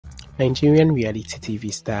Nigerian reality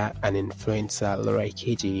TV star and influencer Laura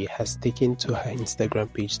Ikeji has taken to her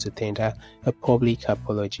Instagram page to tender a public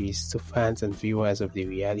apologies to fans and viewers of the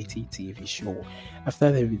reality TV show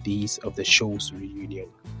after the release of the show's reunion.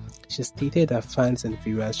 She stated that fans and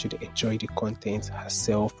viewers should enjoy the content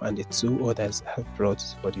herself and the two others have brought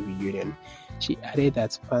for the reunion. She added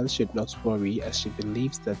that fans should not worry as she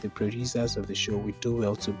believes that the producers of the show will do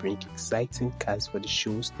well to bring exciting cast for the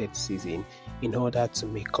show's third season in order to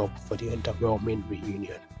make up for the underwhelming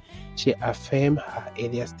reunion. She affirmed her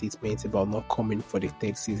earlier statements about not coming for the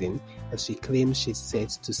third season as she claims she's set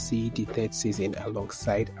to see the third season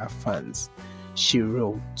alongside her fans. She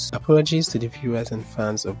wrote, "Apologies to the viewers and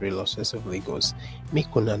fans of RHOLagos.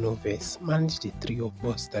 Make una no vex, manage the three of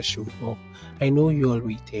us that showed up. I know you all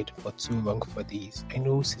waited for too long for this. I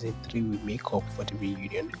know season 3 will make up for the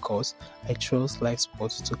reunion because I trust live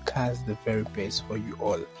sports to cast the very best for you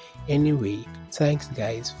all. Anyway, thanks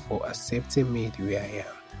guys for accepting me the way I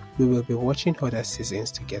am. We will be watching other seasons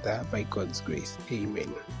together by God's grace.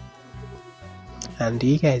 Amen." And do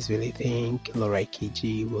you guys really think Laura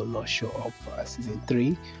Ikeji will not show up for season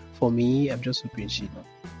 3? For me, I'm just hoping she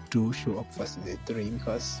do show up for season 3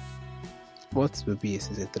 because what will be a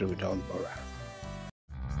season 3 without Laura?